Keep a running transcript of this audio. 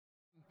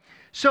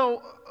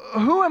So,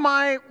 who am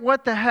I?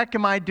 What the heck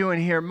am I doing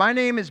here? My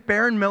name is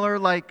Baron Miller,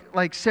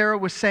 like Sarah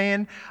was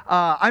saying.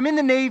 I'm in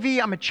the Navy.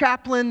 I'm a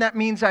chaplain. That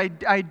means I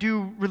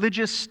do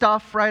religious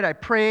stuff, right? I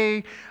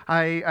pray,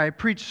 I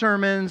preach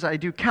sermons, I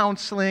do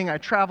counseling, I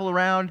travel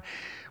around.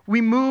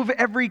 We move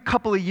every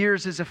couple of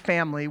years as a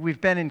family.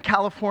 We've been in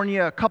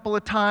California a couple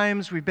of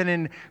times. We've been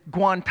in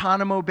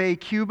Guantanamo Bay,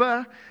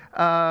 Cuba,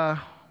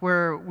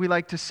 where we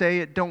like to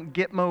say it don't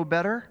get mo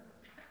better.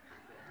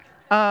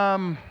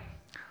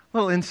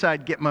 Little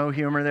inside Gitmo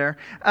humor there.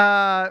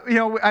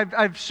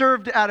 I've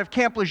served out of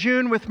Camp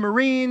Lejeune with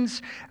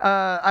Marines.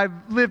 I've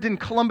lived in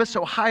Columbus,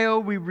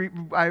 Ohio.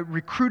 I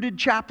recruited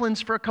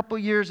chaplains for a couple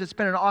of years. It's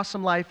been an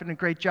awesome life and a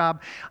great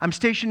job. I'm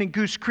stationed in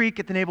Goose Creek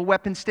at the Naval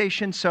Weapons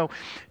Station. So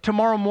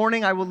tomorrow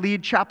morning I will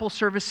lead chapel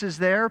services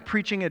there,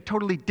 preaching a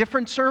totally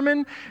different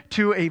sermon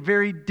to a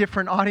very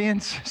different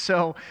audience.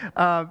 So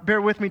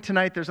bear with me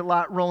tonight. There's a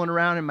lot rolling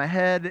around in my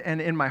head and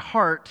in my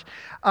heart.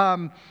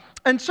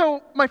 And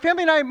so my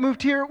family and I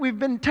moved here. We've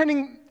been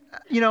attending,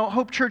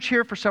 Hope Church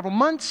here for several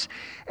months.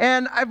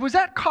 And I was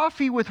at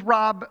coffee with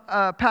Rob,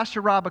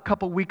 Pastor Rob, a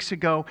couple weeks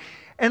ago.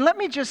 And let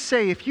me just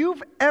say, if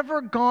you've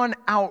ever gone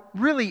out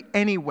really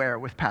anywhere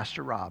with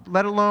Pastor Rob,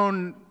 let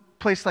alone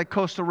a place like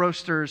Coastal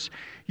Roasters,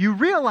 you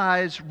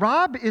realize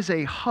Rob is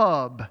a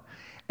hub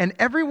and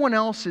everyone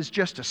else is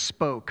just a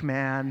spoke,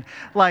 man.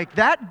 Like,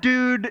 that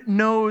dude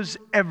knows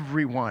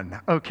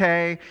everyone,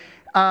 okay?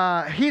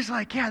 He's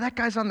like, yeah, that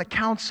guy's on the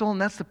council,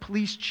 and that's the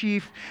police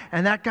chief,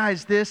 and that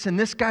guy's this, and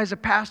this guy's a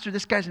pastor,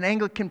 this guy's an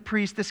Anglican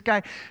priest, this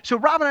guy. So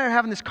Rob and I are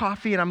having this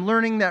coffee, and I'm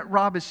learning that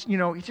Rob is,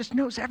 he just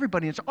knows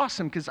everybody. It's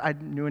awesome, because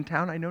I'm new in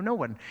town, I know no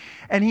one.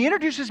 And he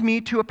introduces me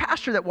to a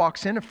pastor that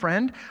walks in, a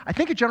friend, I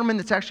think a gentleman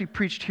that's actually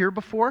preached here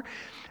before.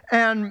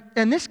 And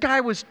this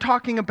guy was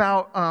talking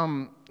about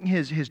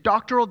his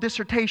doctoral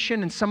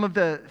dissertation and some of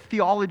the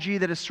theology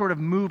that has sort of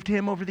moved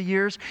him over the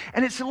years.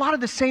 And it's a lot of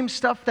the same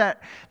stuff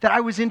that I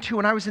was into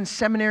when I was in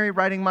seminary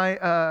writing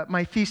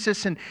my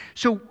thesis. And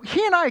so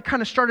he and I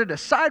kind of started a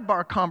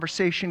sidebar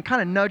conversation,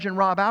 kind of nudging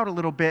Rob out a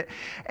little bit.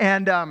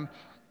 And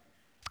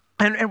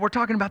we're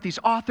talking about these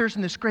authors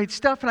and this great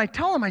stuff. And I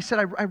tell him, I said,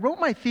 I wrote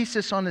my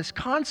thesis on this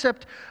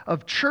concept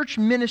of church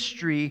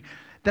ministry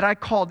that I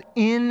called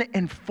in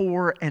and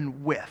for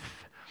and with.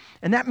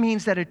 And that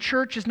means that a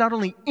church is not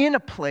only in a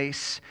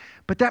place,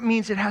 but that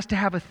means it has to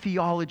have a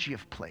theology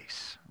of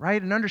place,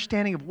 right? An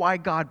understanding of why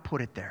God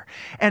put it there.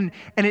 And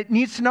it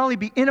needs to not only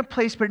be in a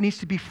place, but it needs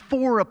to be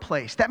for a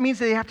place. That means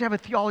they have to have a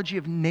theology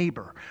of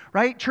neighbor,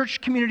 right? Church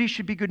communities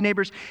should be good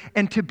neighbors.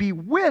 And to be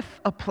with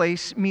a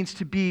place means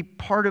to be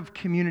part of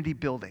community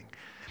building.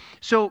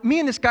 So me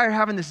and this guy are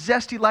having this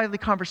zesty, lively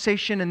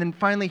conversation, and then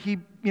finally he,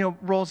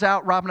 rolls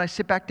out. Rob and I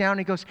sit back down, and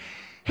he goes,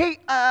 hey,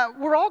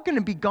 we're all going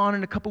to be gone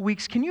in a couple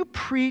weeks. Can you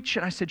preach?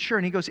 And I said, sure.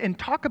 And he goes, and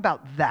talk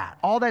about that,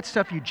 all that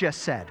stuff you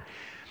just said.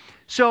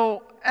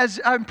 So as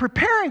I'm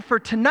preparing for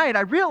tonight,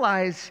 I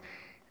realize,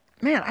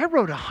 man, I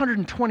wrote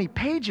 120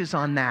 pages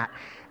on that.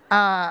 So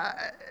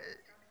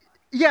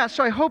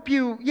I hope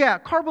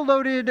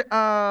carbo-loaded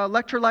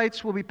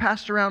electrolytes will be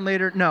passed around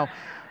later. No,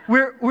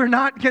 we're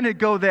not going to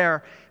go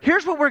there.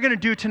 Here's what we're going to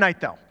do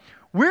tonight, though.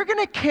 We're going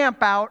to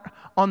camp out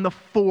on the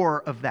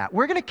for of that.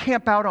 We're going to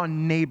camp out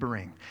on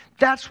neighboring.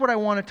 That's what I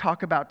want to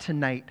talk about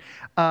tonight.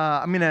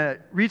 I'm going to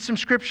read some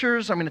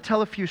scriptures. I'm going to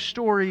tell a few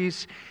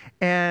stories.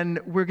 And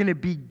we're going to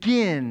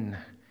begin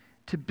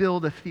to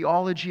build a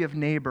theology of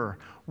neighbor.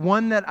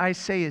 One that I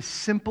say is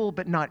simple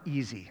but not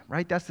easy,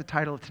 right? That's the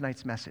title of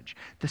tonight's message.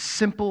 The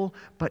simple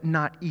but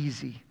not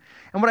easy.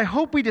 And what I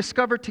hope we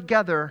discover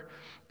together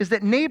is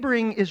that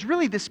neighboring is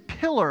really this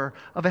pillar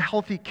of a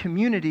healthy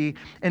community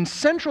and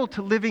central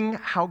to living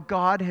how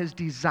God has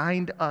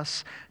designed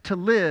us to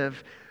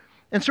live.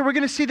 And so we're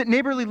going to see that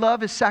neighborly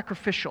love is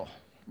sacrificial.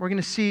 We're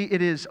going to see it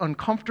is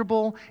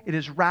uncomfortable, it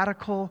is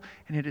radical,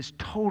 and it is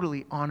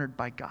totally honored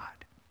by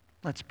God.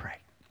 Let's pray.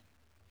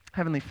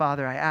 Heavenly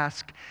Father, I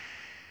ask,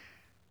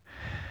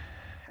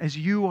 as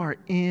you are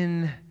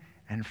in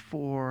and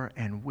for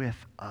and with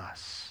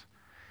us,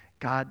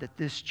 God, that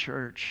this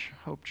church,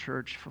 Hope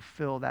Church,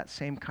 fulfill that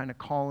same kind of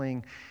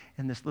calling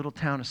in this little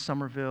town of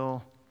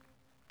Somerville,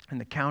 in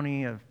the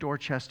county of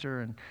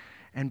Dorchester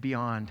and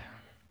beyond,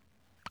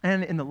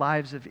 and in the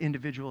lives of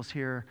individuals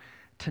here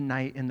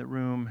tonight in the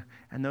room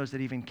and those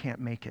that even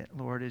can't make it.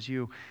 Lord, as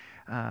you,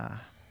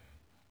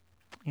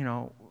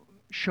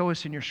 show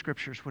us in your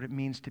scriptures what it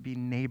means to be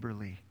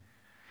neighborly.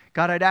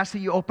 God, I'd ask that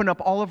you open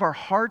up all of our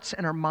hearts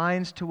and our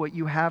minds to what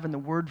you have in the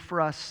word for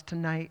us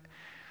tonight.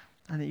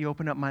 And that you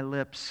open up my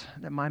lips,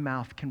 that my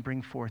mouth can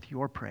bring forth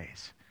your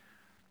praise.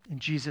 In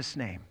Jesus'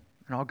 name.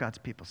 And all God's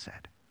people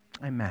said,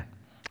 amen.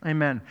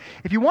 Amen.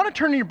 If you want to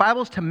turn in your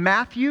Bibles to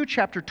Matthew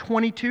chapter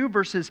 22,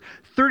 verses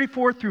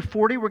 34 through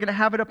 40, we're going to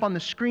have it up on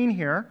the screen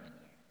here.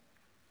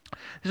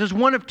 This is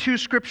one of two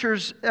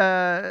scriptures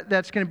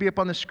that's going to be up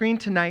on the screen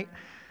tonight.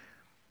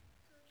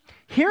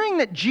 Hearing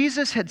that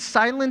Jesus had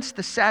silenced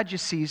the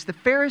Sadducees, the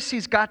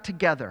Pharisees got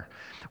together.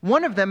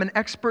 One of them, an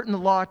expert in the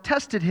law,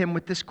 tested him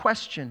with this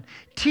question: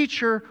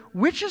 Teacher,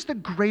 which is the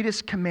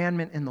greatest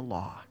commandment in the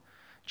law?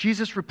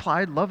 Jesus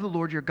replied, love the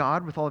Lord your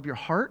God with all of your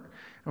heart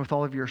and with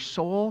all of your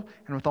soul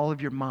and with all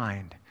of your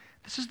mind.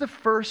 This is the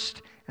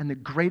first and the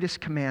greatest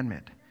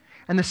commandment.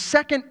 And the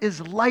second is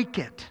like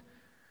it.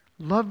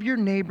 Love your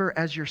neighbor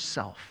as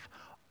yourself.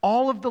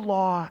 All of the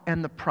law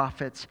and the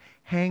prophets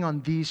hang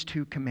on these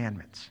two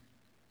commandments.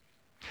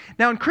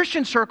 Now, in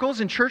Christian circles,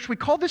 in church, we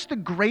call this the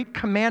Great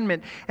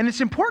Commandment. And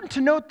it's important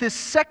to note this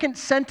second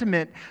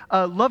sentiment,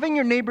 loving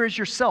your neighbor as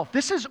yourself.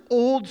 This is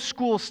old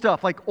school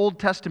stuff, like Old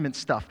Testament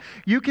stuff.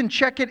 You can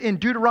check it in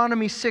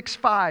Deuteronomy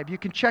 6:5. You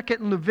can check it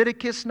in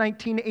Leviticus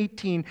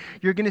 19:18.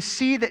 You're going to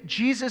see that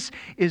Jesus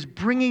is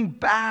bringing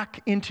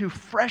back into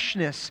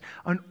freshness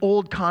an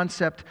old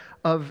concept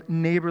of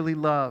neighborly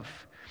love.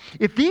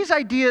 If these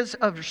ideas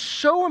are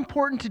so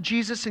important to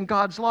Jesus and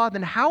God's law,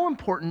 then how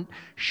important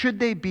should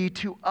they be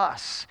to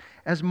us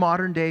as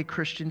modern-day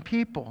Christian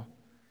people?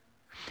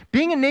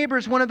 Being a neighbor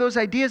is one of those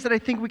ideas that I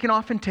think we can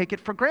often take it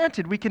for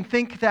granted. We can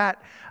think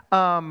that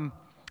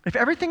if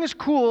everything is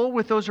cool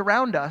with those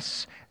around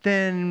us,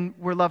 then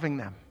we're loving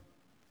them,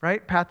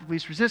 right? Path of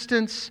least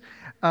resistance,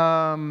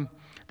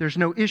 there's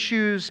no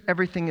issues,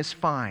 everything is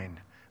fine.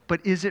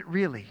 But is it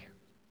really,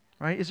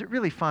 right? Is it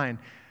really fine?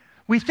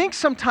 We think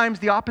sometimes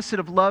the opposite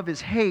of love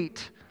is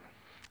hate.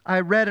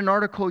 I read an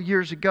article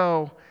years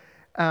ago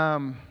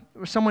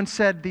where someone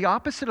said the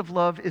opposite of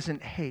love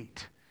isn't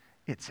hate,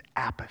 it's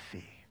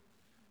apathy.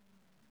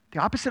 The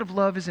opposite of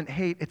love isn't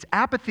hate, it's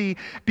apathy,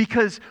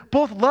 because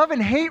both love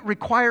and hate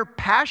require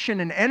passion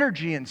and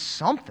energy and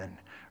something,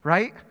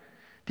 right?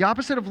 The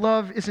opposite of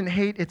love isn't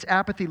hate, it's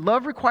apathy.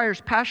 Love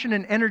requires passion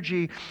and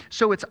energy,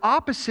 so its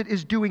opposite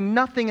is doing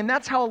nothing, and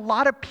that's how a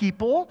lot of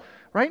people,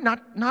 right?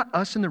 Not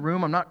us in the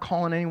room, I'm not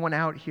calling anyone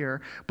out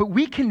here, but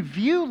we can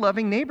view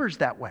loving neighbors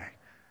that way.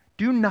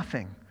 Do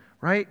nothing,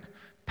 right?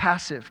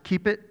 Passive,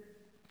 keep it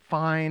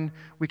fine.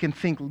 We can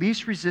think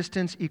least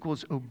resistance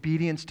equals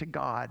obedience to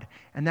God,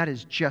 and that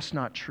is just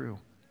not true.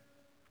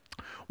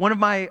 One of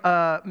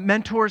my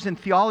mentors in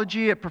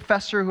theology, a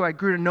professor who I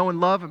grew to know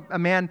and love, a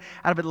man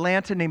out of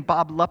Atlanta named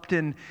Bob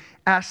Lupton,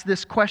 asked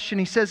this question.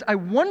 He says, I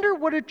wonder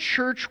what a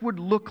church would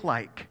look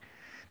like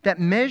that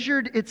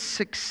measured its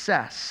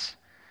success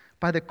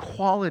by the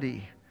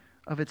quality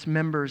of its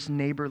members'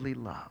 neighborly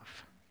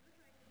love.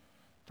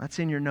 That's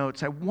in your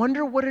notes. I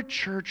wonder what a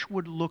church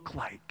would look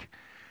like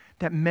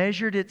that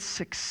measured its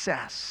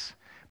success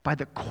by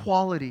the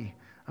quality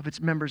of its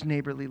members'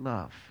 neighborly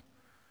love.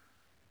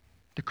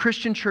 The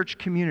Christian church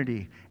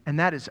community, and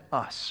that is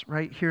us,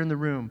 right here in the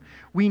room.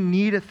 We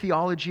need a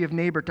theology of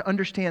neighbor to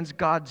understand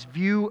God's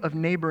view of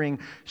neighboring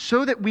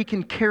so that we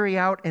can carry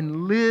out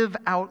and live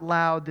out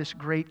loud this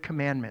great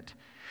commandment.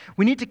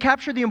 We need to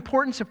capture the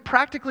importance of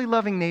practically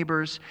loving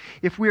neighbors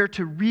if we are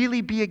to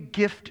really be a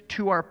gift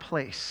to our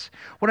place.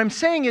 What I'm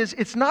saying is,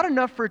 it's not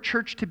enough for a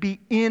church to be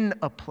in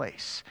a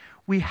place.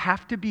 We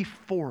have to be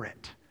for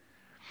it.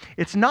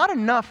 It's not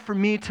enough for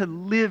me to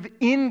live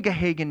in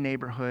Gahagan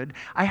neighborhood.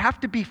 I have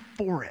to be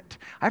for it.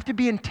 I have to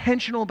be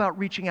intentional about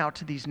reaching out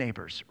to these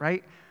neighbors,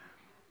 right?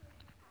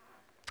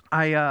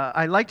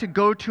 I like to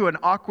go to an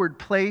awkward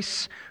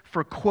place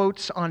for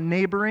quotes on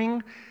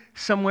neighboring,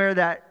 somewhere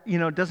that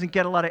doesn't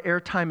get a lot of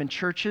airtime in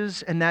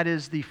churches, and that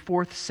is the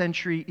 4th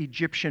century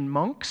Egyptian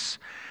monks.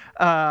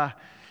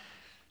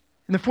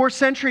 In the 4th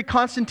century,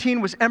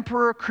 Constantine was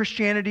emperor.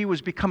 Christianity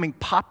was becoming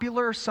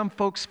popular. Some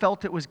folks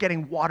felt it was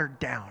getting watered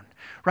down,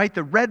 right?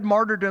 The Red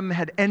Martyrdom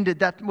had ended.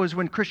 That was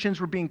when Christians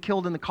were being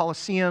killed in the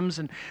Colosseums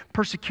and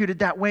persecuted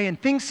that way,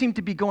 and things seemed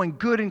to be going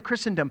good in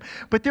Christendom.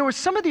 But there were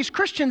some of these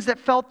Christians that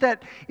felt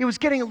that it was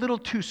getting a little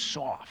too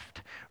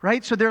soft,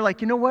 right? So they're like,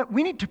 you know what?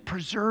 We need to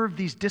preserve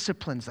these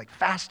disciplines like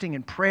fasting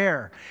and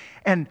prayer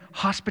and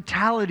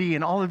hospitality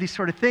and all of these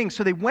sort of things.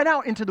 So they went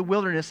out into the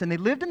wilderness and they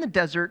lived in the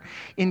desert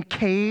in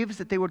caves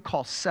that they would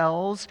call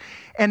cells.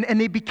 And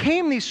they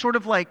became these sort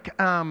of like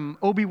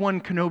Obi-Wan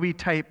Kenobi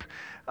type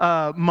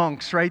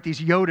monks, right? These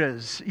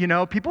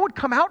Yodas, people would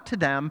come out to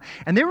them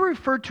and they were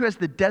referred to as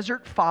the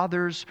desert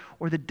fathers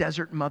or the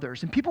desert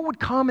mothers. And people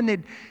would come and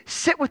they'd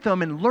sit with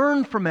them and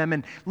learn from them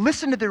and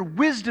listen to their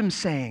wisdom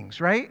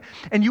sayings, right?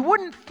 And you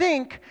wouldn't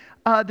think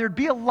there'd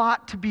be a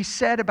lot to be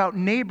said about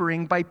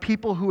neighboring by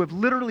people who have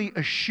literally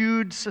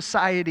eschewed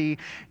society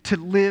to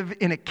live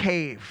in a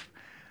cave.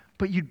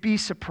 But you'd be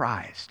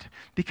surprised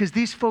because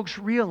these folks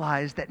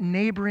realized that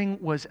neighboring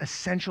was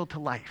essential to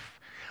life.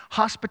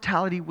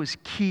 Hospitality was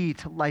key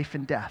to life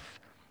and death.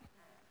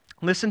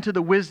 Listen to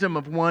the wisdom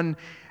of one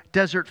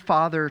desert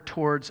father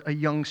towards a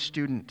young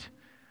student.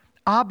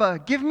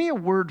 Abba, give me a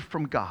word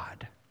from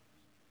God.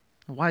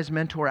 The wise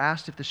mentor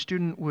asked if the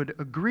student would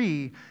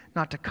agree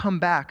not to come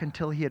back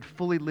until he had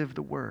fully lived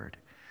the word.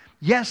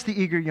 Yes,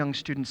 the eager young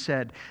student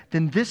said,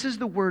 then this is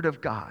the word of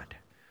God.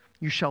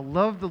 You shall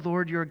love the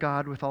Lord your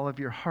God with all of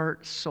your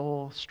heart,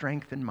 soul,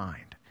 strength, and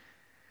mind.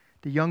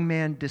 The young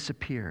man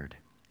disappeared.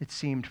 It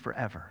seemed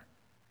forever.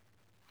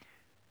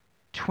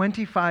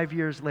 25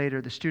 years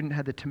later, the student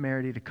had the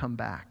temerity to come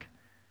back.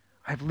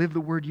 I've lived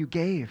the word you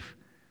gave.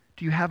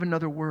 Do you have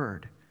another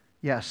word?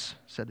 Yes,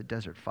 said the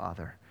desert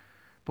father.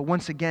 But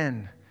once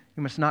again,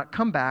 you must not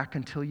come back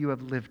until you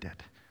have lived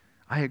it.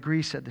 I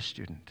agree, said the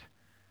student.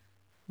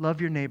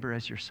 Love your neighbor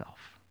as yourself,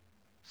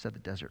 said the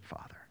desert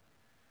father.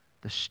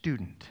 The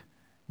student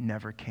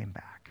never came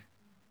back.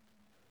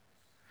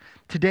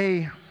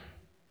 Today,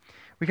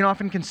 we can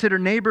often consider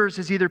neighbors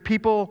as either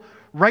people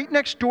right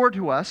next door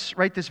to us,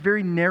 right, this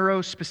very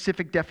narrow,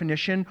 specific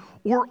definition,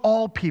 or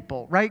all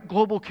people, right,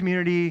 global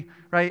community,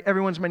 right,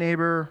 everyone's my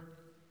neighbor.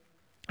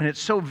 And it's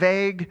so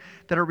vague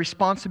that our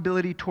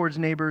responsibility towards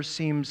neighbors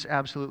seems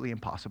absolutely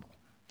impossible,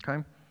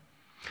 okay?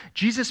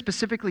 Jesus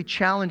specifically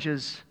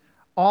challenges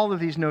all of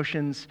these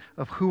notions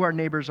of who our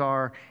neighbors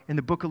are in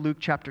the book of Luke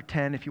chapter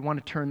 10. If you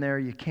want to turn there,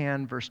 you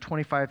can, verse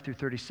 25 through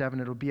 37.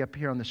 It'll be up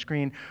here on the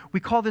screen. We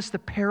call this the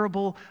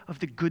parable of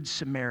the Good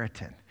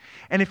Samaritan.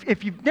 And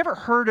if you've never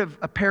heard of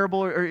a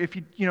parable, or if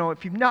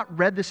you've not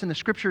read this in the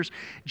scriptures,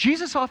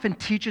 Jesus often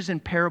teaches in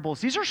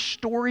parables. These are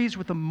stories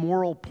with a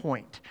moral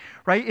point,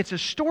 right? It's a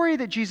story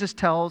that Jesus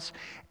tells,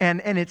 and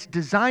it's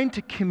designed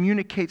to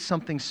communicate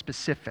something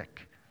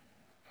specific.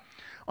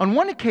 On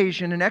one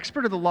occasion, an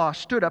expert of the law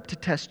stood up to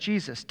test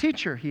Jesus.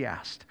 Teacher, he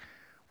asked,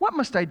 what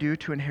must I do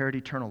to inherit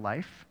eternal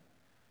life?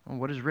 Well,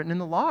 what is written in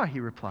the law, he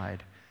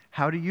replied.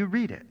 How do you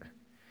read it?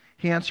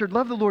 He answered,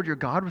 love the Lord your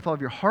God with all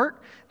of your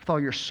heart, with all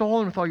your soul,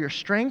 and with all your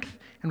strength,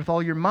 and with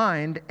all your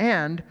mind,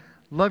 and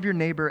love your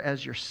neighbor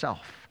as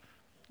yourself.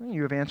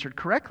 You have answered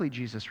correctly,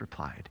 Jesus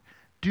replied.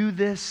 Do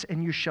this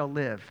and you shall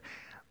live.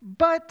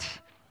 But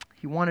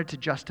he wanted to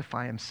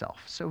justify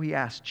himself, so he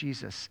asked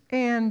Jesus,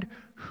 and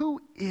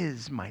who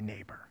is my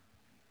neighbor?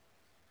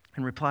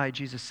 In reply,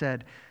 Jesus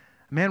said,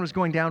 a man was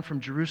going down from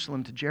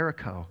Jerusalem to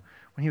Jericho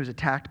when he was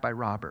attacked by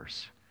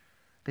robbers.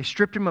 They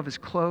stripped him of his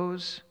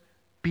clothes,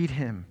 beat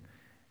him,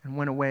 and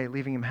went away,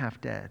 leaving him half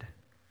dead.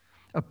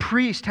 A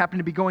priest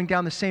happened to be going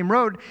down the same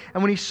road,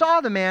 and when he saw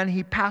the man,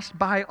 he passed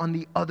by on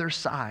the other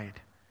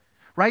side.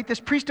 Right? This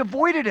priest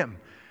avoided him.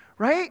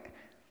 Right?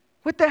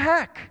 What the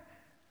heck?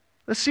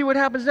 Let's see what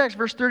happens next.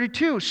 Verse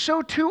 32.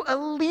 So too a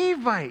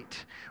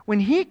Levite, when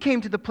he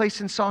came to the place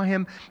and saw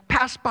him,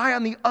 passed by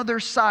on the other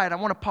side. I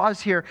want to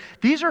pause here.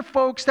 These are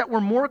folks that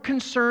were more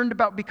concerned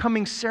about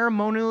becoming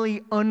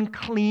ceremonially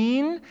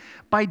unclean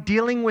by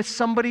dealing with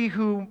somebody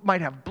who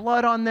might have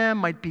blood on them,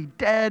 might be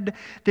dead.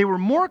 They were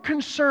more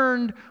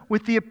concerned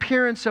with the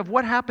appearance of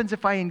what happens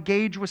if I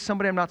engage with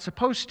somebody I'm not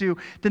supposed to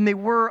than they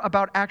were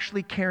about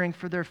actually caring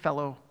for their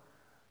fellow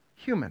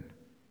human.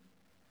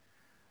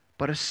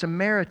 But a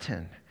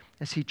Samaritan,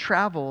 as he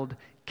traveled,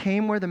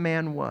 came where the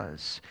man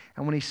was,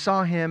 and when he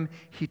saw him,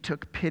 he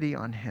took pity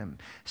on him.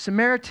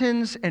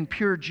 Samaritans and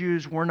pure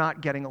Jews were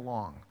not getting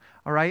along,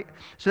 all right?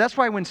 So that's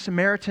why when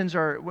Samaritans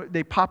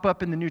they pop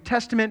up in the New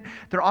Testament,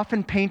 they're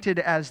often painted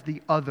as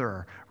the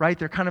other, right?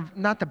 They're kind of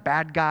not the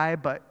bad guy,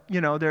 but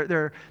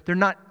they're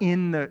not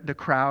in the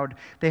crowd.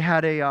 They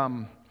had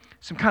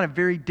some kind of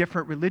very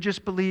different religious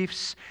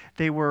beliefs.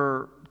 They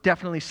were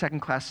definitely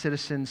second-class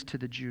citizens to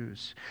the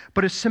Jews.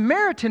 But a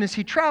Samaritan, as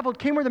he traveled,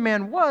 came where the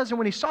man was, and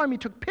when he saw him, he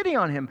took pity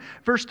on him.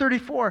 Verse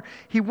 34,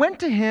 he went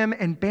to him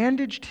and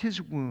bandaged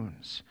his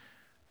wounds,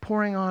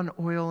 pouring on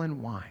oil and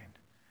wine.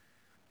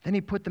 Then he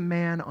put the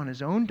man on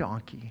his own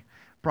donkey,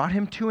 brought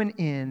him to an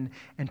inn,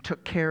 and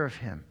took care of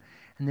him.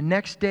 And the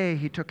next day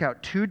he took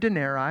out 2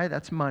 denarii,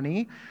 that's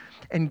money,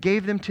 and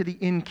gave them to the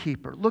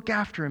innkeeper. Look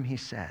after him, he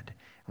said.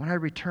 When I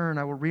return,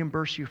 I will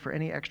reimburse you for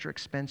any extra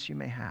expense you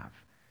may have.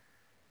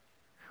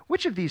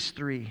 Which of these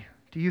 3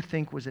 do you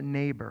think was a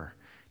neighbor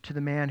to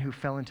the man who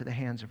fell into the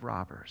hands of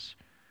robbers?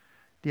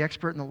 The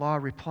expert in the law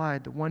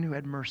replied, the one who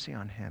had mercy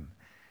on him.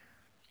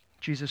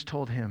 Jesus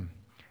told him,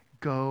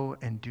 go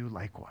and do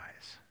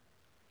likewise.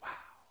 Wow.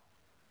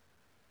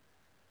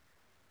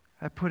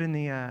 I put in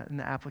the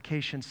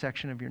application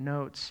section of your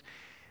notes,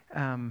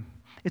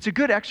 it's a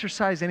good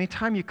exercise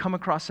anytime you come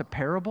across a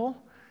parable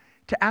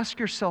to ask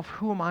yourself,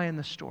 who am I in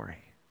the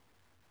story?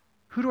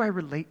 Who do I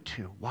relate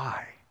to?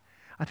 Why?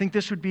 I think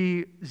this would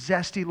be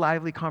zesty,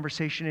 lively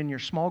conversation in your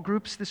small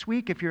groups this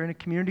week. If you're in a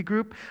community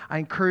group, I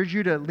encourage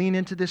you to lean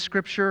into this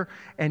scripture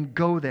and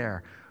go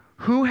there.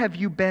 Who have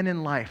you been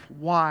in life?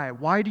 Why?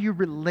 Why do you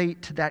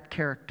relate to that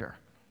character?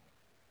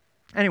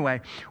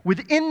 Anyway,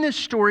 within this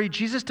story,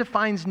 Jesus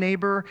defines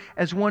neighbor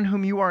as one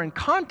whom you are in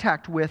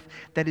contact with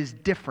that is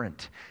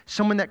different.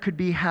 Someone that could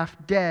be half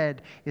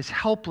dead, is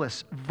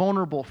helpless,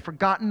 vulnerable,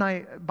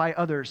 forgotten by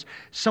others.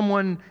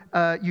 Someone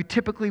you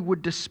typically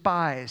would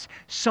despise.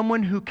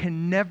 Someone who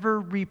can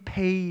never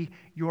repay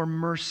your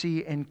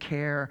mercy and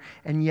care.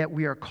 And yet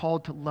we are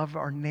called to love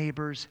our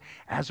neighbors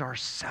as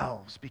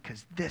ourselves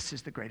because this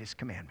is the greatest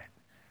commandment.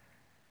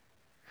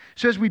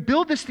 So as we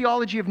build this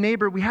theology of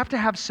neighbor, we have to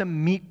have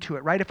some meat to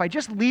it, right? If I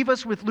just leave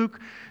us with Luke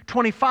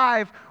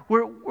 25,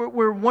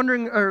 we're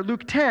wondering, or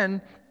Luke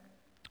 10,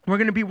 we're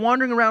going to be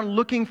wandering around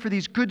looking for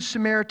these good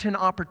Samaritan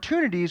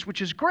opportunities,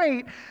 which is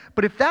great,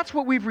 but if that's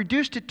what we've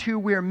reduced it to,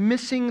 we are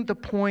missing the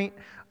point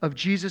of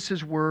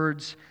Jesus'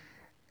 words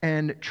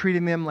and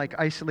treating them like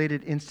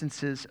isolated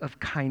instances of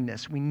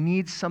kindness. We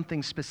need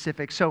something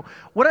specific. So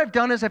what I've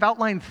done is I've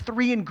outlined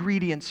 3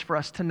 ingredients for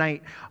us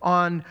tonight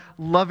on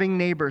loving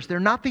neighbors. They're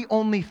not the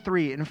only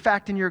 3. In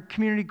fact, in your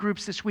community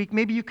groups this week,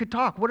 maybe you could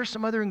talk. What are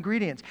some other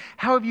ingredients?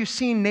 How have you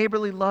seen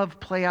neighborly love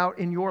play out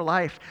in your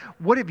life?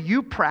 What have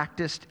you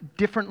practiced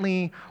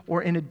differently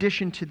or in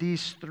addition to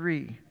these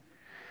 3?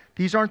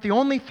 These aren't the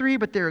only 3,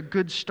 but they're a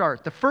good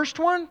start. The first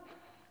one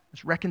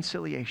is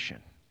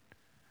reconciliation.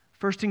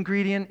 First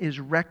ingredient is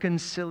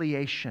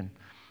reconciliation.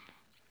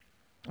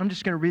 I'm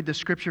just going to read the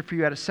scripture for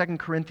you out of 2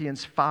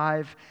 Corinthians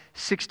 5,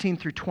 16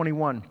 through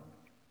 21.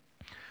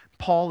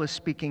 Paul is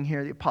speaking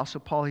here, the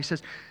Apostle Paul. He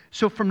says,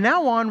 "So from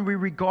now on we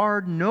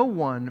regard no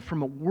one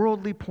from a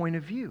worldly point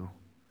of view.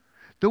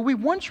 Though we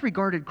once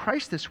regarded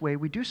Christ this way,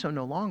 we do so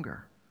no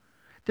longer.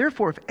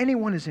 Therefore, if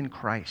anyone is in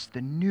Christ,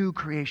 the new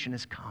creation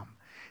has come.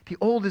 The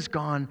old is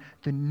gone,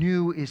 the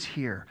new is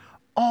here.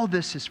 All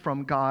this is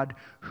from God,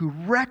 who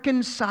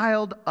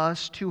reconciled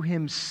us to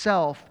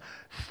himself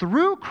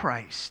through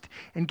Christ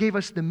and gave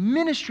us the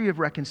ministry of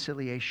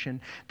reconciliation,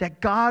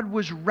 that God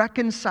was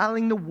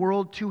reconciling the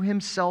world to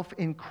himself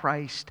in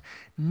Christ,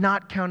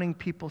 not counting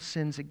people's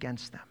sins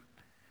against them.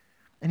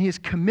 And he has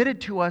committed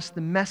to us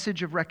the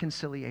message of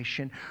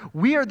reconciliation.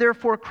 We are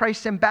therefore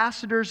Christ's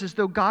ambassadors, as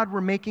though God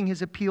were making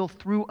his appeal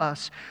through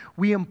us.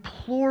 We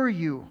implore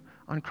you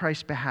on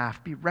Christ's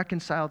behalf, be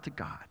reconciled to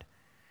God.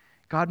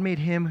 God made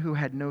him who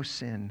had no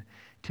sin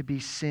to be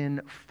sin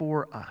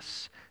for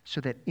us,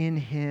 so that in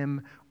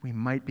him we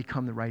might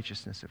become the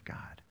righteousness of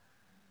God."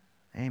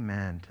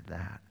 Amen to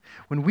that.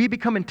 When we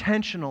become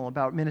intentional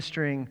about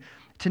ministering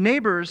to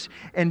neighbors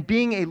and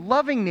being a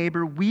loving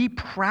neighbor, we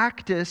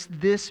practice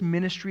this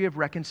ministry of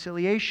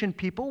reconciliation.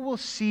 People will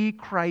see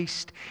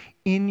Christ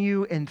in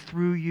you and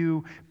through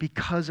you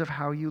because of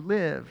how you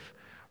live.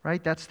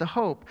 Right? That's the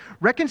hope.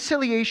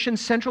 Reconciliation,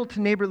 central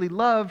to neighborly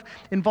love,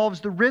 involves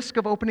the risk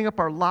of opening up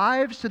our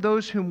lives to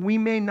those whom we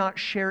may not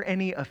share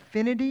any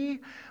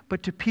affinity,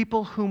 but to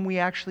people whom we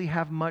actually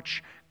have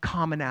much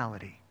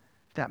commonality.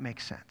 If that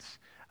makes sense.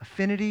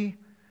 Affinity,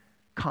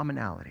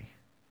 commonality.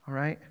 All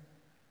right?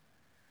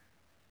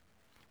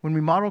 When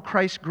we model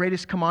Christ's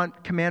greatest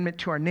commandment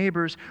to our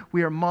neighbors,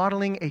 we are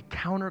modeling a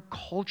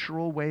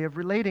countercultural way of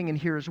relating, and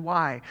here's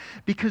why.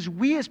 Because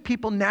we as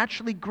people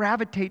naturally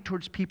gravitate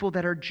towards people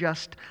that are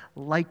just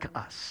like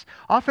us.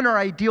 Often our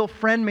ideal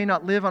friend may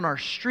not live on our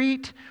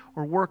street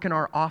or work in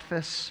our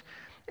office.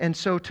 And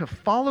so to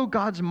follow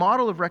God's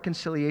model of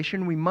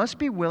reconciliation, we must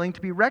be willing to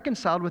be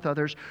reconciled with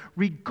others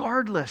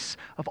regardless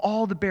of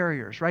all the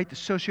barriers, right? The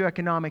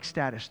socioeconomic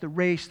status, the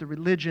race, the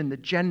religion, the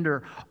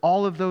gender,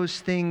 all of those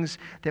things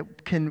that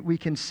we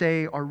can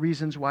say are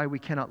reasons why we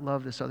cannot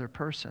love this other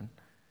person.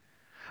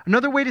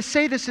 Another way to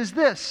say this is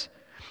this.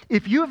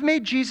 If you have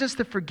made Jesus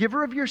the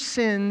forgiver of your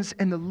sins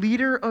and the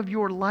leader of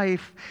your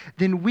life,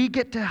 then we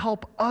get to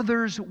help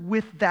others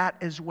with that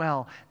as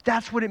well.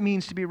 That's what it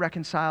means to be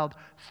reconciled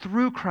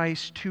through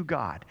Christ to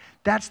God.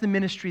 That's the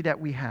ministry that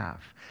we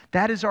have.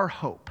 That is our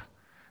hope.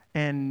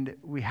 And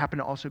we happen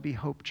to also be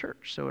Hope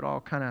Church. So it all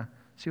kind of,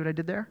 see what I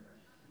did there?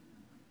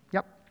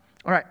 Yep.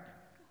 All right.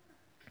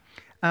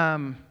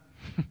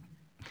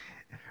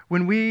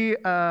 When we,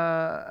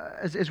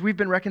 as we've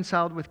been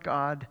reconciled with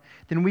God,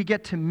 then we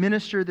get to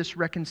minister this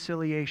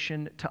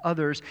reconciliation to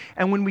others.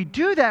 And when we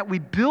do that, we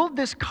build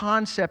this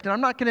concept, and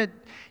I'm not going to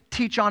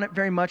teach on it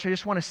very much. I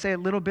just want to say a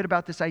little bit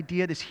about this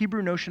idea, this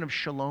Hebrew notion of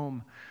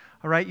shalom.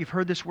 All right, you've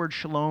heard this word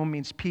shalom,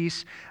 means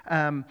peace.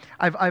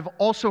 I've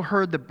also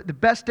heard the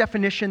best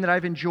definition that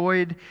I've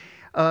enjoyed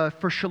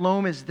for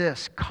shalom is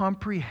this: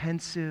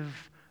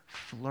 comprehensive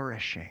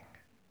flourishing.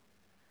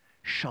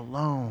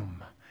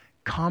 Shalom.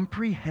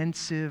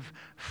 Comprehensive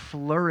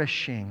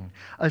flourishing,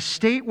 a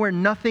state where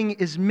nothing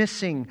is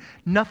missing,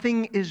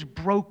 nothing is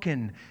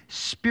broken,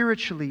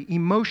 spiritually,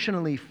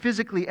 emotionally,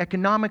 physically,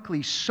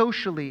 economically,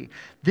 socially.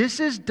 This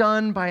is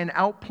done by an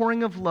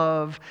outpouring of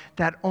love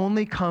that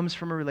only comes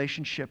from a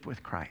relationship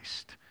with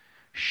Christ.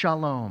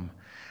 Shalom.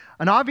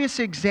 An obvious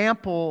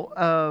example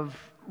of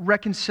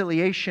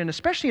reconciliation,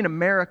 especially in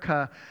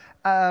America,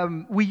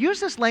 we use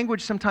this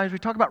language sometimes. We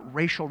talk about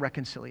racial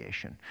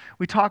reconciliation.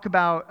 We talk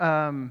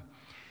about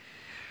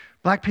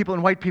Black people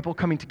and white people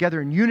coming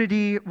together in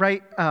unity,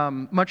 right?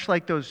 Much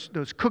like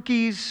those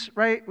cookies,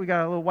 right? We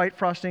got a little white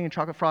frosting and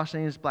chocolate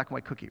frosting is black and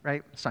white cookie,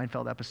 right?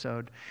 Seinfeld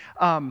episode.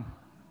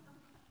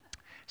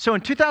 So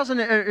in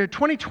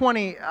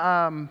 2020,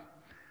 I'm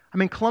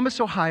in Columbus,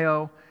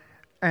 Ohio,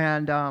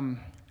 and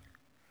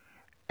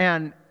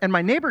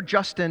my neighbor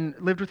Justin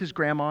lived with his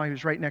grandma. He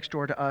was right next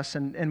door to us,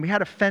 and we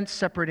had a fence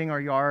separating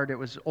our yard. It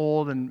was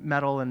old and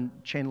metal and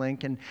chain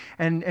link,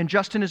 and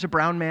Justin is a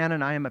brown man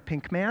and I am a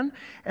pink man.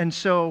 And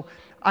so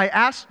I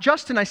asked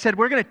Justin, I said,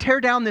 we're going to tear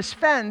down this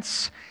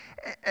fence,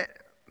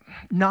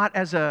 not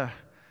as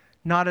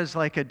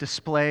like a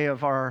display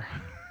of our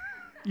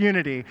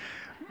unity.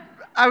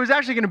 I was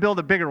actually going to build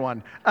a bigger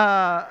one.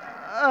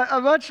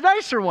 a much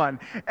nicer one.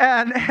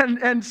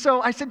 And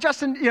so I said,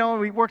 Justin,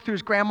 we worked through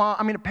his grandma.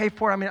 I'm going to pay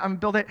for it. I'm going to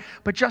build it.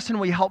 But Justin,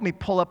 will you help me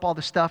pull up all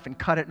the stuff and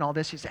cut it and all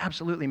this? He said,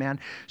 absolutely, man.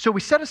 So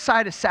we set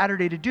aside a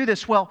Saturday to do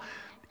this. Well,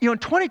 in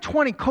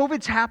 2020,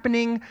 COVID's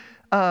happening.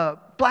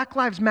 Black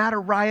Lives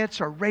Matter riots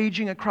are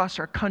raging across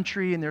our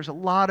country, and there's a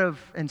lot of,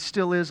 and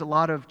still is a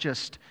lot of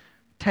just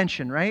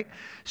tension, right?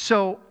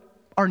 So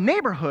our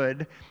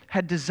neighborhood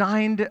had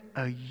designed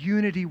a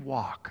unity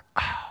walk.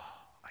 Oh,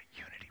 a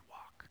unity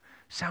walk.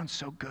 Sounds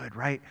so good,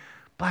 right?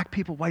 Black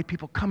people, white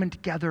people coming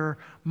together,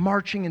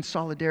 marching in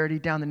solidarity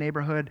down the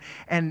neighborhood.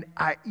 And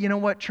you know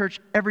what, church?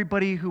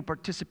 Everybody who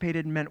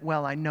participated meant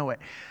well, I know it.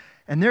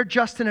 And there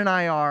Justin and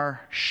I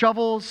are,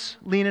 shovels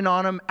leaning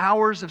on them,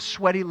 hours of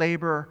sweaty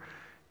labor,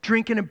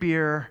 drinking a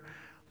beer,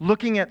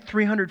 looking at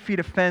 300 feet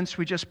of fence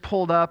we just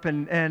pulled up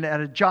and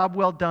at a job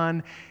well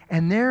done.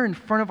 And there in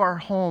front of our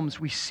homes,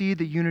 we see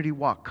the Unity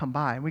Walk come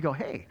by. And we go,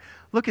 hey,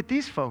 look at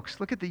these folks.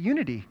 Look at the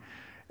Unity.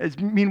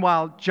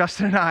 Meanwhile,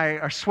 Justin and I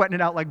are sweating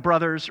it out like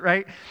brothers,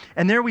 right?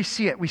 And there we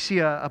see it. We see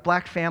a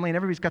black family, and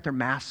everybody's got their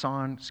masks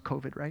on. It's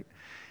COVID, right?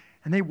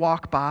 And they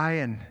walk by,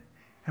 and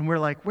we're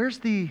like, where's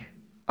the...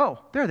 Oh,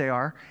 there they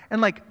are.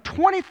 And like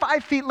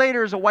 25 feet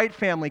later is a white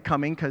family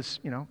coming because,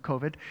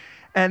 COVID.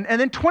 And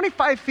then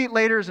 25 feet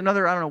later is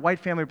another, white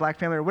family or black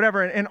family or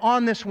whatever. And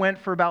on this went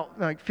for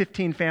about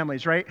 15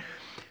 families, right?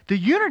 The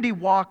Unity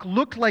Walk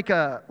looked like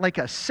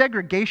a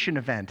segregation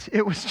event.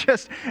 It was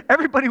just,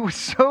 everybody was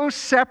so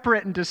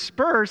separate and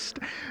dispersed.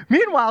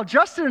 Meanwhile,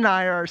 Justin and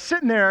I are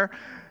sitting there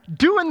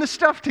doing the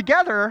stuff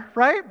together,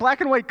 right?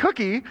 Black and white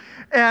cookie.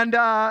 And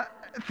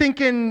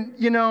thinking,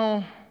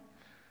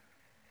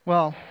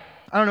 well...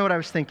 I don't know what I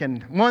was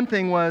thinking. One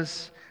thing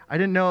was, I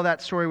didn't know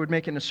that story would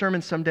make it in a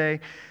sermon someday.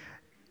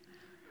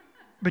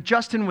 But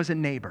Justin was a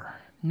neighbor.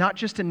 Not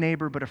just a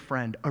neighbor, but a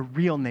friend. A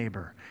real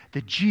neighbor.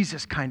 The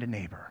Jesus kind of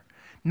neighbor.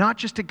 Not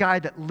just a guy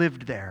that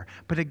lived there,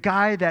 but a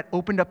guy that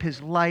opened up his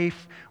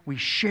life. We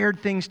shared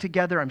things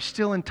together. I'm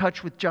still in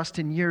touch with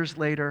Justin years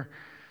later.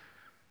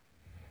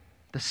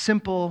 The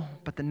simple,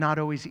 but the not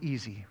always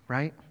easy,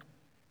 right?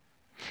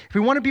 If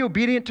we want to be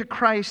obedient to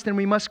Christ, then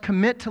we must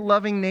commit to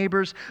loving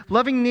neighbors.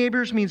 Loving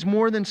neighbors means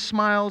more than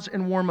smiles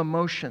and warm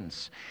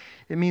emotions.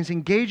 It means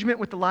engagement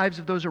with the lives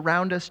of those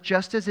around us,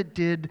 just as it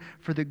did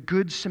for the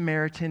Good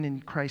Samaritan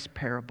in Christ's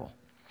parable.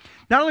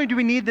 Not only do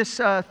we need this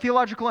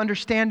theological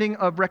understanding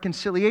of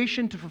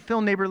reconciliation to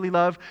fulfill neighborly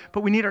love,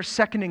 but we need our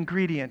second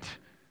ingredient,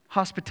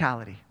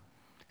 hospitality.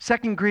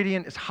 Second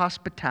ingredient is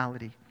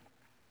hospitality.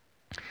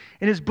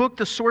 In his book,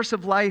 The Source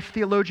of Life,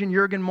 theologian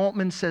Jürgen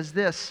Moltmann says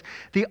this: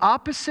 the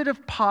opposite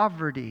of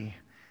poverty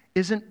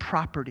isn't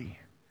property.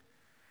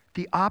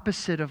 The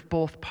opposite of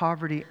both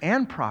poverty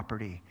and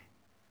property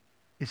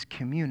is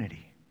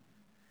community.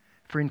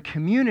 For in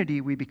community,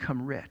 we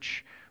become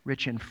rich.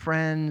 Rich in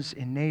friends,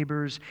 in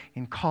neighbors,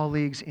 in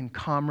colleagues, in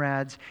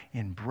comrades,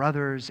 in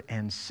brothers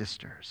and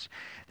sisters.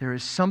 There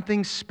is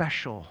something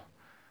special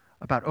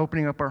about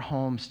opening up our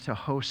homes to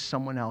host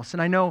someone else.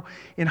 And I know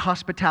in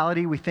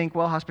hospitality, we think,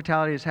 well,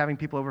 hospitality is having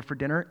people over for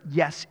dinner.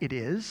 Yes, it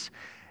is.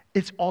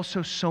 It's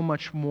also so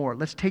much more.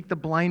 Let's take the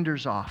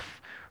blinders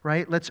off,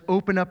 right? Let's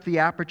open up the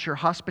aperture.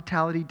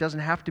 Hospitality doesn't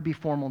have to be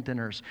formal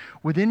dinners.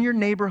 Within your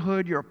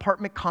neighborhood, your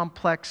apartment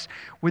complex,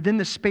 within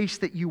the space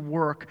that you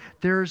work,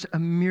 there's a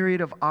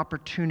myriad of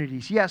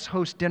opportunities. Yes,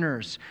 host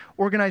dinners,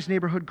 organize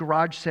neighborhood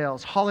garage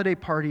sales, holiday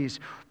parties,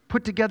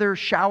 put together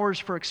showers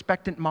for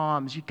expectant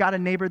moms. You've got a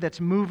neighbor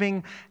that's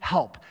moving,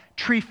 help.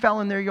 Tree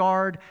fell in their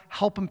yard,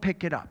 help them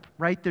pick it up,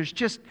 right? There's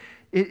just,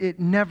 it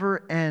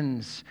never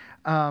ends.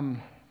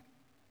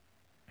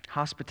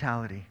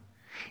 Hospitality.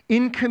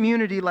 In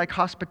community, like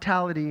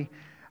hospitality,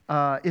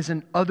 is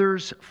an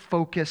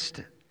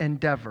others-focused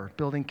endeavor,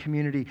 building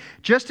community.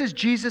 Just as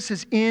Jesus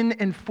is in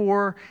and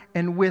for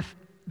and with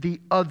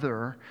the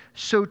other,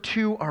 so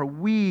too are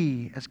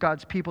we, as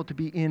God's people, to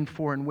be in,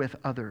 for, and with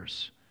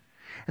others.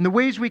 And the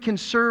ways we can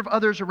serve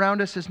others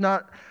around us is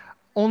not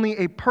only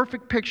a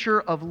perfect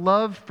picture of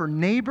love for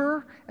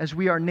neighbor, as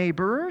we are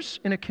neighbors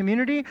in a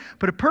community,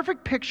 but a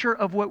perfect picture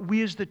of what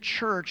we as the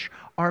church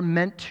are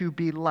meant to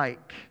be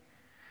like.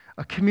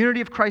 A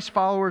community of Christ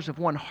followers of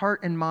one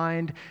heart and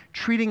mind,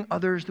 treating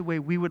others the way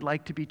we would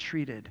like to be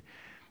treated.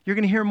 You're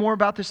going to hear more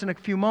about this in a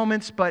few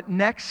moments, but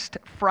next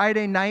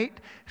Friday night,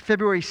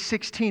 February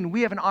 16,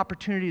 we have an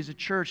opportunity as a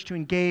church to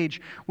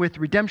engage with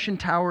Redemption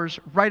Towers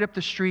right up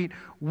the street.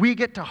 We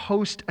get to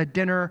host a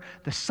dinner.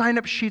 The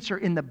sign-up sheets are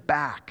in the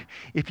back.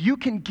 If you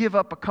can give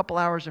up a couple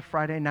hours of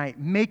Friday night,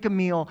 make a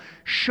meal,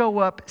 show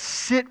up,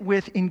 sit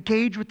with,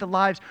 engage with the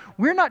lives.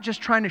 We're not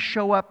just trying to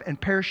show up and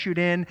parachute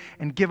in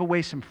and give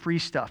away some free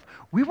stuff.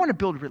 We want to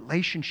build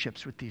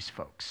relationships with these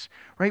folks,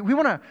 right? We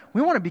want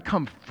to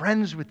become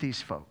friends with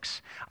these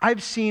folks.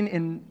 I've seen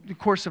in the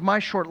course of my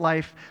short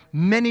life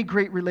many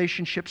great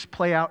relationships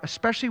play out,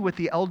 especially with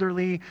the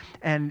elderly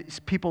and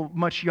people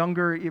much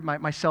younger,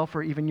 myself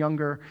or even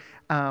younger.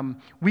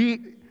 We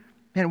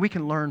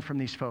can learn from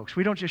these folks.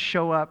 We don't just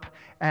show up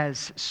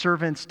as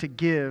servants to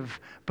give,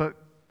 but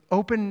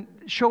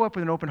show up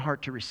with an open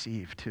heart to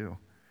receive too.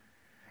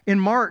 In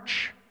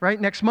March, right?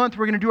 Next month,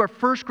 we're going to do our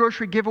first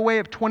grocery giveaway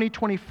of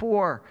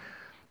 2024.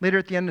 Later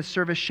at the end of the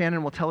service,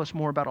 Shannon will tell us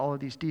more about all of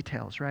these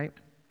details, right?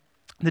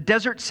 The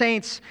Desert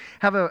Saints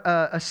have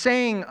a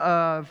saying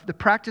of the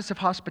practice of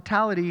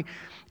hospitality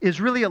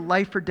is really a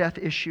life or death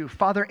issue.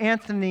 Father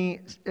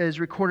Anthony is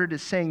recorded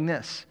as saying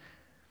this,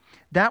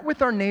 that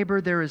with our neighbor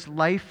there is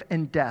life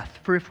and death.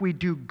 For if we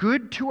do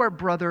good to our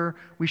brother,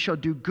 we shall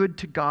do good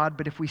to God.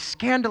 But if we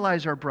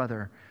scandalize our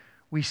brother,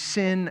 we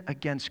sin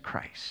against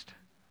Christ.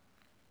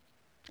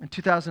 In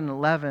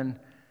 2011,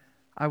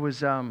 I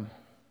was in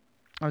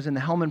the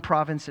Helmand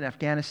province in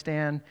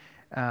Afghanistan,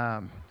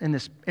 in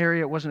this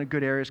area. It wasn't a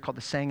good area. It's called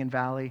the Sangin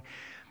Valley.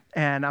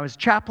 And I was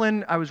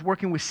chaplain. I was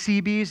working with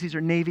Seabees. These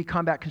are Navy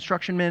combat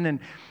construction men. And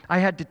I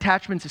had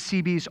detachments of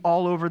Seabees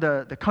all over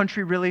the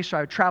country, really. So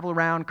I would travel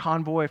around,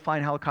 convoy,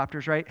 flying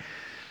helicopters, right?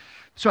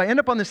 So I end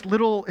up on this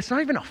little, it's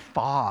not even a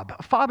FOB.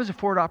 A FOB is a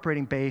forward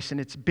operating base, and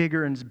it's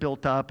bigger and it's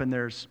built up, and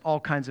there's all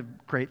kinds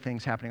of great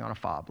things happening on a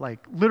FOB.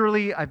 Like,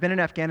 literally, I've been in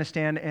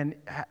Afghanistan and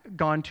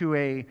gone to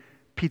a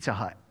Pizza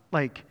Hut.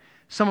 Like,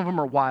 some of them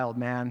are wild,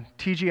 man.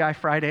 TGI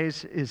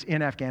Fridays is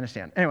in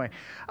Afghanistan. Anyway,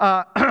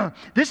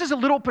 this is a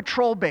little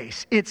patrol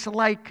base. It's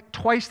like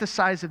twice the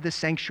size of this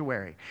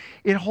sanctuary.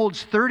 It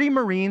holds 30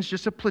 Marines,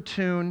 just a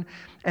platoon,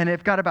 and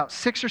they've got about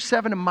 6 or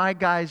 7 of my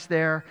guys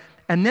there.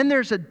 And then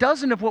there's a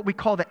dozen of what we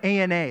call the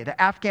ANA, the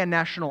Afghan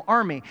National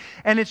Army.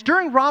 And it's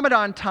during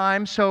Ramadan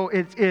time, so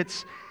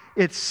it's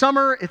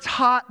summer, it's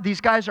hot, these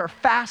guys are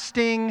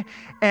fasting,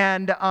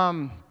 and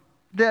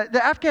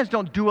the Afghans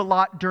don't do a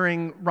lot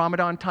during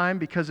Ramadan time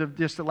because of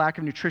just the lack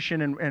of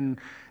nutrition, and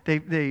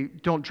they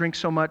don't drink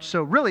so much.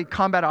 So really,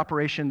 combat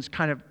operations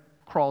kind of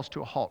crawls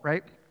to a halt,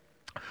 right?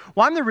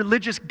 Well, I'm the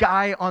religious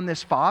guy on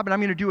this FOB, and I'm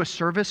going to do a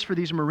service for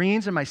these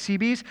Marines and my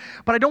Seabees,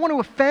 but I don't want to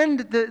offend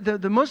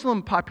the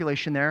Muslim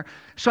population there,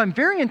 so I'm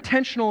very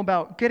intentional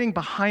about getting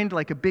behind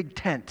like a big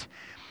tent.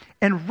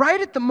 And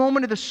right at the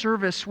moment of the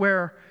service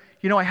where,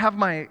 I have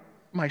my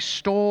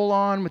stole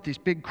on with these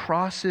big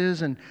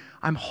crosses, and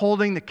I'm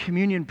holding the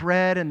communion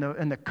bread and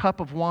the cup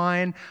of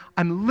wine,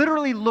 I'm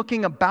literally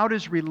looking about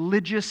as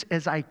religious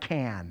as I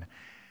can.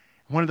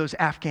 One of those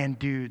Afghan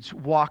dudes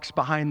walks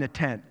behind the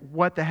tent.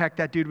 What the heck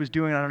that dude was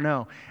doing, I don't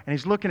know. And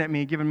he's looking at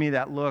me, giving me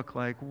that look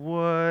like,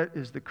 what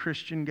is the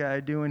Christian guy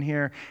doing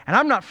here? And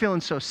I'm not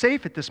feeling so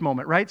safe at this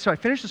moment, right? So I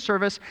finish the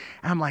service,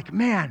 and I'm like,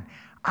 man,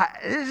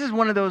 this is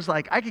one of those,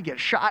 like, I could get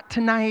shot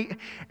tonight.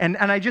 And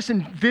I just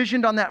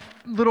envisioned on that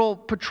little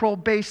patrol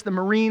base, the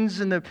Marines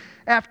and the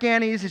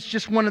Afghanis. It's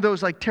just one of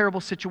those, like, terrible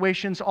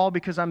situations, all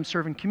because I'm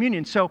serving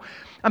communion. So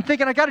I'm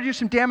thinking I got to do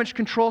some damage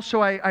control.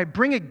 So I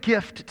bring a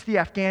gift to the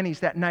Afghanis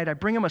that night. I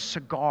bring them a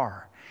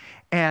cigar.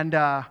 And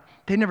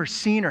they'd never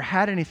seen or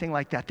had anything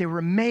like that. They were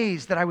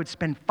amazed that I would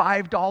spend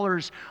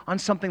 $5 on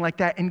something like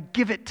that and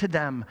give it to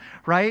them,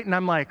 right? And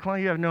I'm like, well,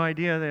 you have no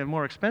idea the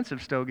more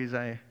expensive stogies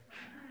I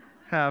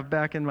have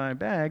back in my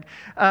bag.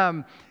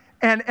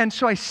 And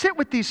so I sit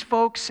with these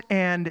folks,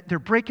 and they're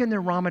breaking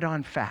their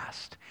Ramadan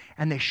fast,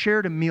 and they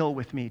shared a meal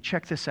with me.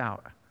 Check this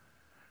out.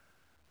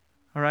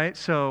 All right,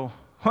 so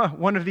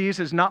one of these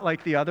is not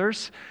like the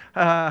others.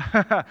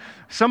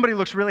 Somebody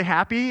looks really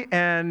happy,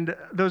 and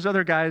those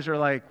other guys are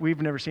like,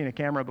 we've never seen a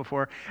camera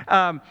before.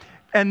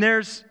 And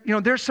there's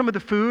some of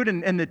the food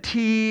and the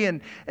tea, and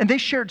they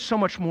shared so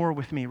much more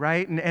with me,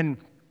 right? And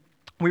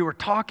we were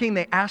talking,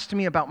 they asked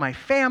me about my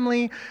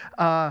family,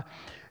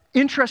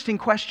 interesting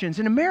questions.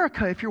 In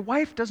America, if your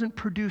wife doesn't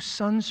produce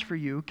sons for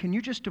you, can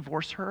you just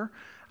divorce her?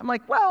 I'm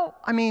like, well,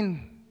 I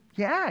mean,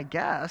 yeah, I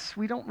guess.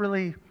 We don't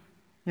really,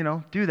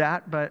 do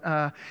that.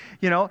 But,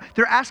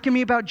 they're asking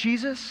me about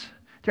Jesus.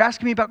 They're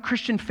asking me about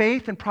Christian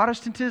faith and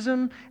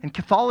Protestantism and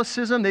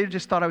Catholicism. They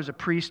just thought I was a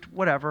priest,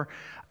 whatever.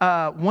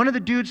 One of the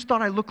dudes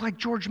thought I looked like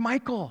George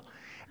Michael.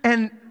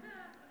 And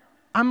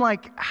I'm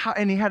like,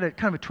 and he had a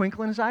kind of a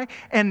twinkle in his eye.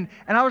 And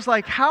I was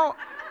like, how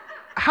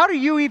do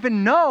you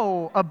even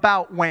know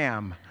about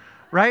Wham?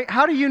 Right?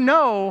 How do you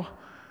know?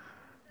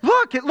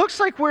 Look, it looks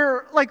like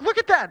look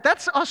at that.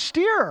 That's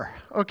austere,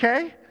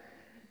 okay?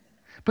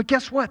 But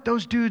guess what?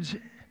 Those dudes,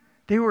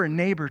 they were a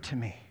neighbor to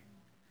me.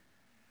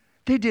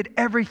 They did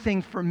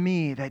everything for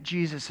me that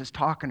Jesus is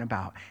talking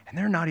about. And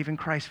they're not even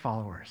Christ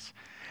followers.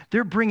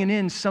 They're bringing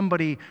in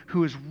somebody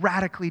who is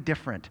radically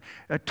different,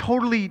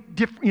 totally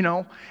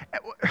different.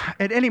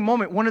 At any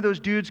moment, one of those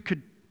dudes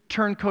could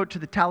turn coat to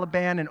the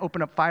Taliban and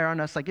open up fire on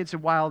us. Like, it's a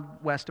wild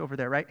west over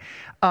there, right?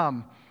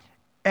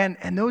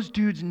 And those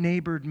dudes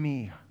neighbored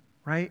me,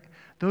 right?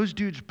 Those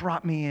dudes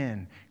brought me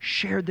in,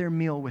 shared their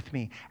meal with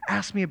me,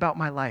 asked me about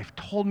my life,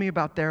 told me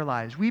about their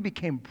lives. We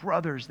became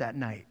brothers that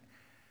night.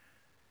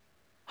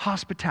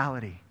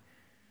 Hospitality.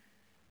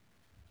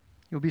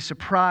 You'll be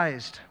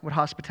surprised what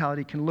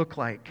hospitality can look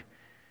like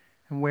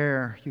and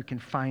where you can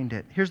find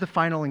it. Here's the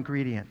final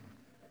ingredient: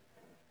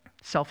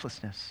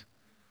 selflessness.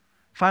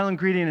 Final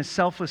ingredient is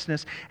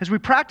selflessness. As we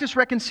practice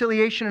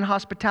reconciliation and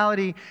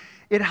hospitality,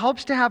 it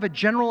helps to have a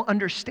general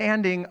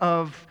understanding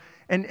of,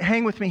 and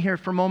hang with me here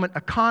for a moment,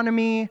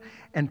 economy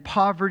and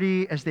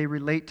poverty as they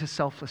relate to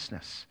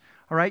selflessness.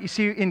 All right, you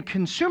see, in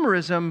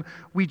consumerism,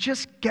 we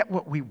just get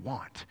what we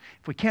want.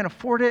 If we can't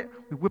afford it,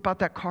 we whip out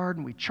that card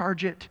and we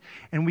charge it,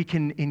 and we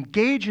can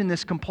engage in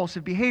this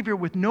compulsive behavior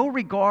with no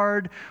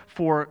regard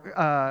for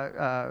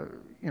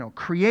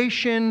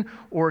creation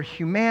or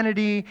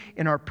humanity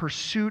in our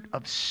pursuit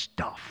of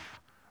stuff.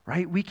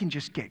 Right? We can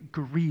just get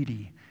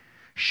greedy.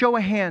 Show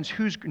of hands,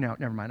 no,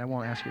 never mind, I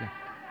won't ask you that.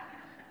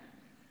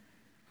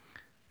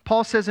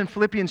 Paul says in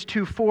Philippians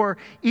 2:4,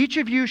 each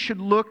of you should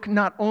look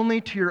not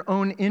only to your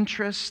own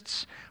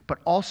interests, but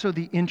also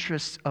the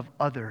interests of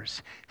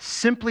others.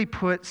 Simply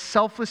put,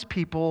 selfless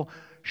people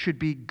should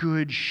be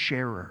good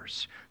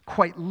sharers.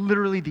 Quite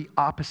literally the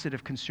opposite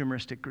of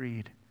consumeristic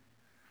greed.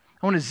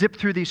 I want to zip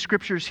through these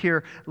scriptures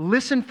here.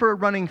 Listen for a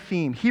running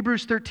theme.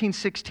 Hebrews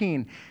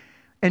 13:16.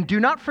 And do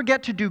not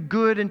forget to do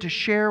good and to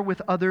share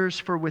with others,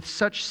 for with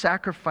such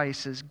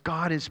sacrifices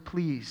God is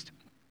pleased.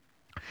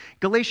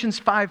 Galatians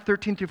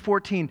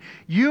 5:13-14.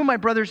 You, my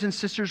brothers and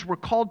sisters, were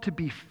called to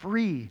be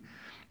free,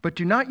 but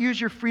do not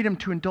use your freedom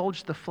to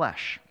indulge the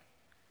flesh.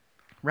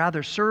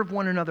 Rather, serve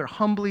one another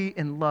humbly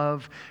in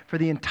love, for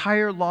the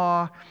entire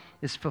law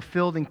is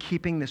fulfilled in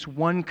keeping this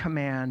one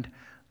command,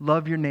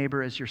 love your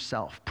neighbor as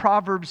yourself.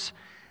 Proverbs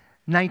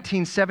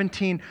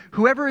 19:17,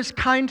 whoever is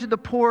kind to the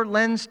poor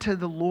lends to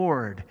the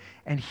Lord,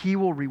 and he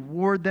will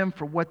reward them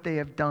for what they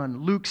have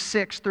done. Luke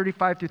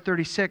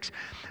 6:35-36,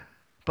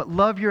 but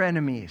love your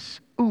enemies.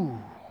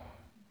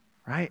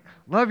 Right?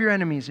 Love your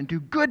enemies and do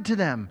good to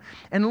them,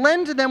 and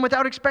lend to them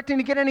without expecting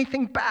to get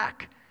anything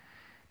back.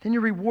 Then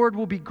your reward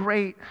will be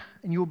great,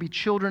 and you will be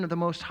children of the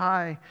Most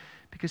High,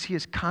 because he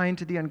is kind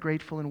to the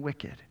ungrateful and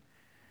wicked.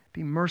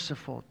 Be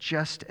merciful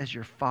just as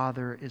your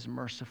Father is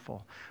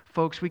merciful.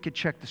 Folks, we could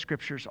check the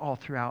scriptures all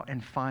throughout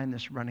and find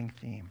this running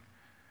theme.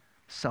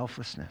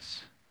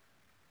 Selflessness.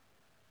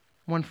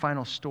 One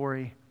final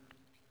story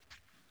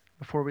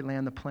before we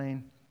land the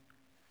plane.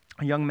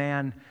 A young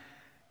man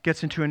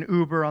gets into an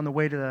Uber on the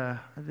way to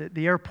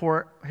the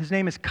airport. His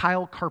name is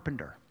Kyle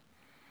Carpenter.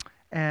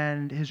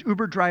 And his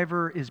Uber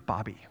driver is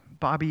Bobby.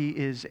 Bobby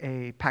is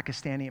a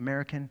Pakistani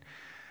American.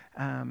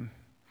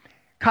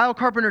 Kyle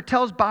Carpenter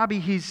tells Bobby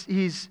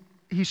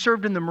he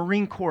served in the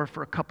Marine Corps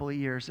for a couple of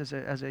years as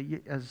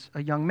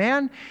a young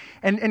man.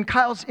 And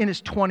Kyle's in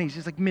his 20s.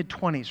 He's like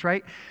mid-20s,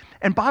 right?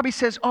 And Bobby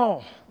says,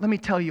 oh, let me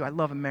tell you, I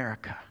love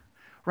America.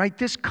 Right?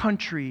 This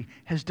country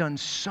has done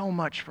so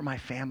much for my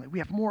family. We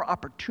have more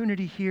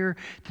opportunity here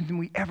than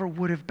we ever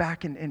would have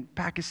back in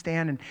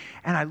Pakistan.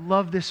 And I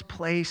love this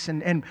place.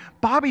 And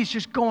Bobby's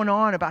just going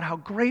on about how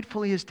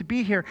grateful he is to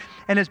be here.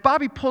 And as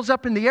Bobby pulls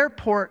up in the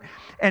airport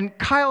and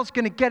Kyle's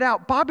going to get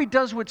out, Bobby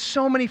does what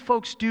so many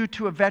folks do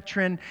to a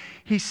veteran.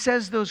 He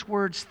says those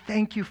words,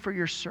 thank you for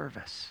your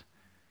service.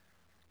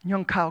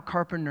 Young Kyle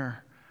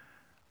Carpenter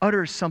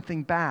utters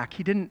something back.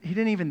 He didn't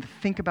even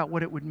think about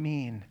what it would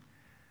mean.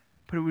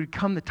 But it would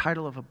become the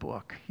title of a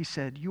book. He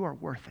said, you are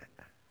worth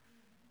it.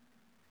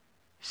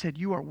 He said,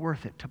 you are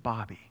worth it to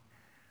Bobby.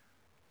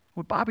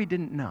 What Bobby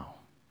didn't know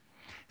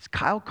is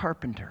Kyle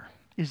Carpenter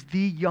is the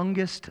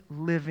youngest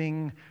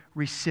living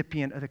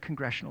recipient of the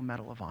Congressional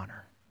Medal of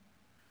Honor.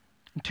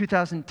 In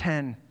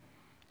 2010,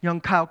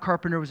 young Kyle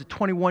Carpenter was a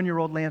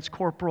 21-year-old Lance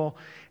Corporal,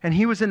 and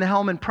he was in the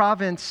Helmand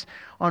Province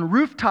on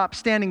rooftop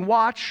standing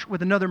watch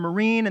with another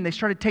Marine, and they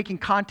started taking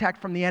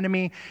contact from the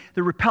enemy.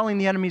 They're repelling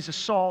the enemy's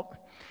assault.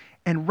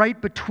 And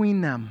right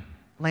between them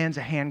lands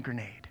a hand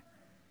grenade.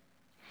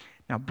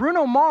 Now,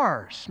 Bruno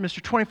Mars,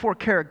 Mr. 24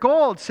 Karat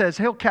Gold, says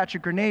he'll catch a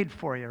grenade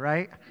for you,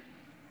 right?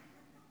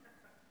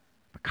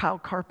 But Kyle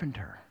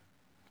Carpenter,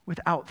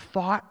 without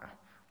thought,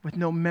 with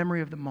no memory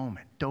of the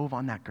moment, dove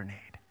on that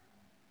grenade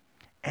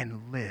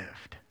and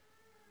lived.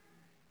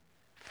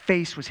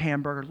 Face was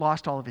hamburger,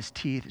 lost all of his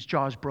teeth, his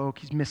jaws broke,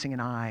 he's missing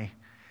an eye.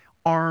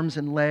 Arms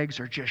and legs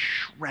are just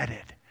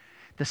shredded.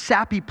 The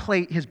sappy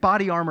plate his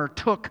body armor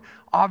took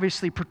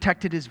obviously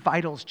protected his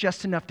vitals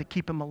just enough to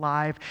keep him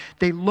alive.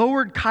 They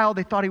lowered Kyle.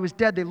 They thought he was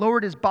dead. They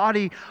lowered his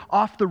body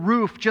off the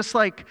roof, just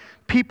like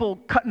people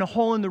cutting a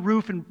hole in the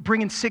roof and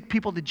bringing sick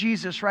people to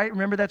Jesus, right?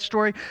 Remember that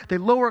story? They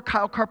lower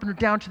Kyle Carpenter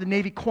down to the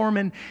Navy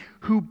corpsman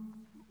who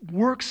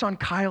works on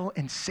Kyle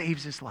and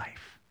saves his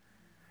life.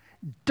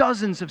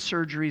 Dozens of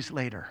surgeries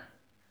later,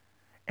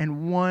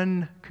 and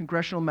one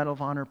Congressional Medal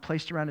of Honor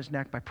placed around his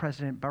neck by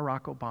President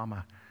Barack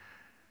Obama,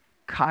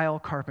 Kyle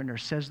Carpenter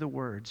says the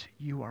words,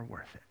 "You are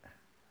worth it,"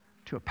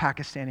 to a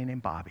Pakistani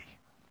named Bobby.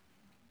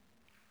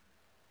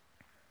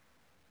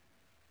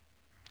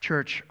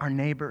 Church, our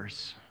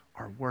neighbors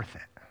are worth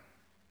it.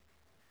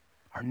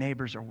 Our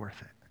neighbors are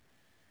worth it.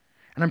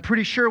 And I'm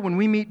pretty sure when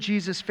we meet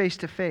Jesus face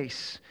to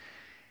face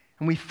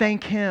and we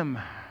thank him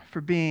for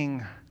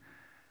being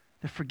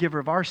the forgiver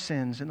of our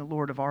sins and the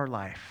Lord of our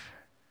life,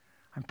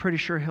 I'm pretty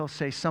sure he'll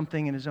say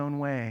something in his own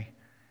way,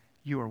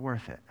 "You are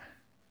worth it."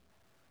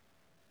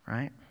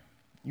 Right?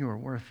 You are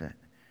worth it.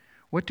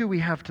 What do we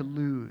have to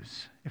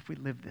lose if we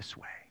live this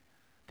way,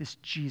 this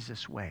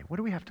Jesus way? What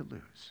do we have to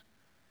lose?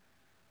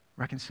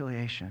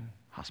 Reconciliation,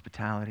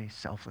 hospitality,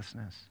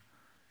 selflessness.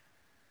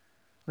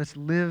 Let's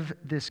live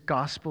this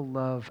gospel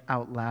love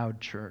out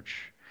loud,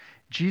 church.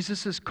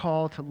 Jesus'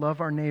 call to love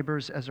our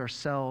neighbors as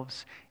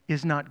ourselves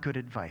is not good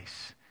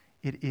advice.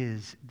 It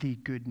is the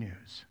good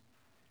news.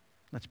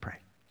 Let's pray.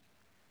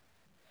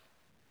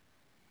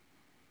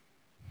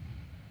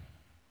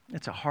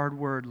 It's a hard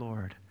word,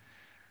 Lord,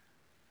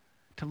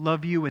 to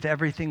love you with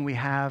everything we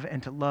have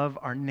and to love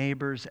our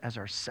neighbors as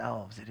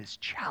ourselves. It is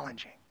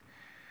challenging.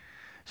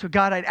 So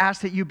God, I'd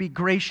ask that you be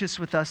gracious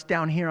with us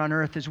down here on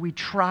earth as we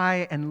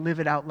try and live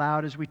it out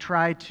loud, as we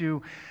try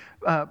to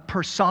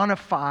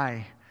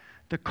personify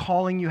the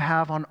calling you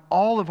have on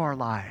all of our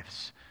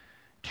lives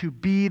to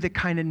be the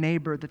kind of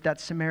neighbor that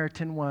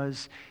Samaritan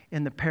was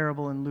in the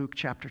parable in Luke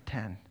chapter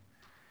 10.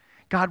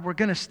 God, we're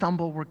going to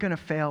stumble, we're going to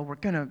fail, we're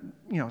going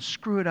to,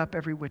 screw it up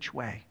every which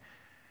way.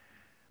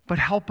 But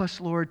help us,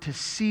 Lord, to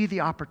see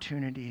the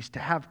opportunities, to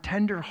have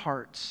tender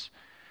hearts,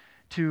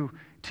 to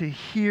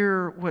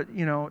hear what,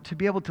 to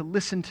be able to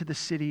listen to the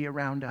city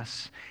around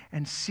us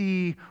and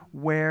see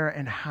where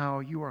and how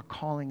you are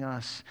calling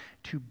us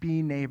to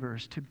be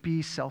neighbors, to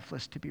be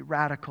selfless, to be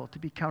radical, to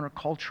be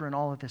counterculture and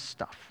all of this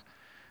stuff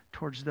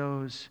towards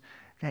those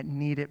that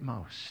need it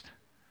most.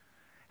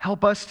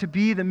 Help us to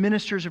be the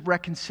ministers of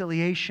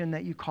reconciliation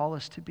that you call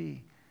us to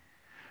be.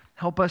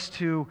 Help us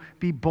to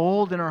be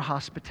bold in our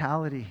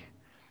hospitality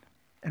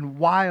and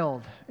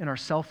wild in our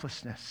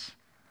selflessness.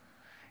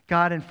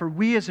 God, and for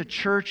we as a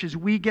church, as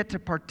we get to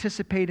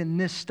participate in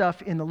this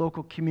stuff in the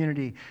local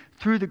community,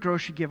 through the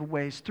grocery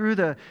giveaways, through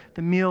the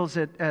meals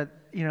at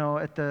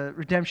the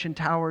Redemption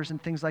Towers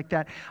and things like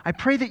that, I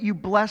pray that you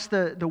bless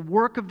the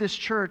work of this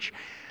church,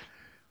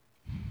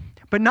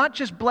 but not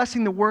just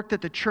blessing the work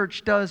that the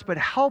church does, but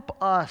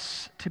help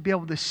us to be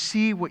able to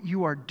see what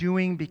you are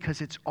doing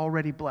because it's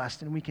already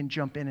blessed and we can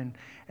jump in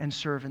and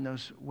serve in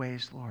those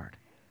ways, Lord.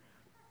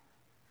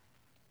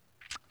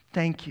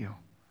 Thank you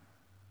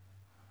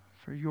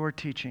for your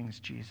teachings,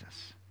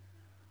 Jesus.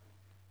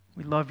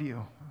 We love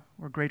you.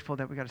 We're grateful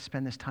that we got to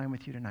spend this time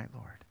with you tonight,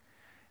 Lord.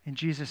 In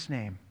Jesus'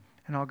 name,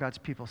 and all God's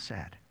people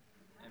said,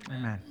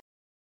 Amen.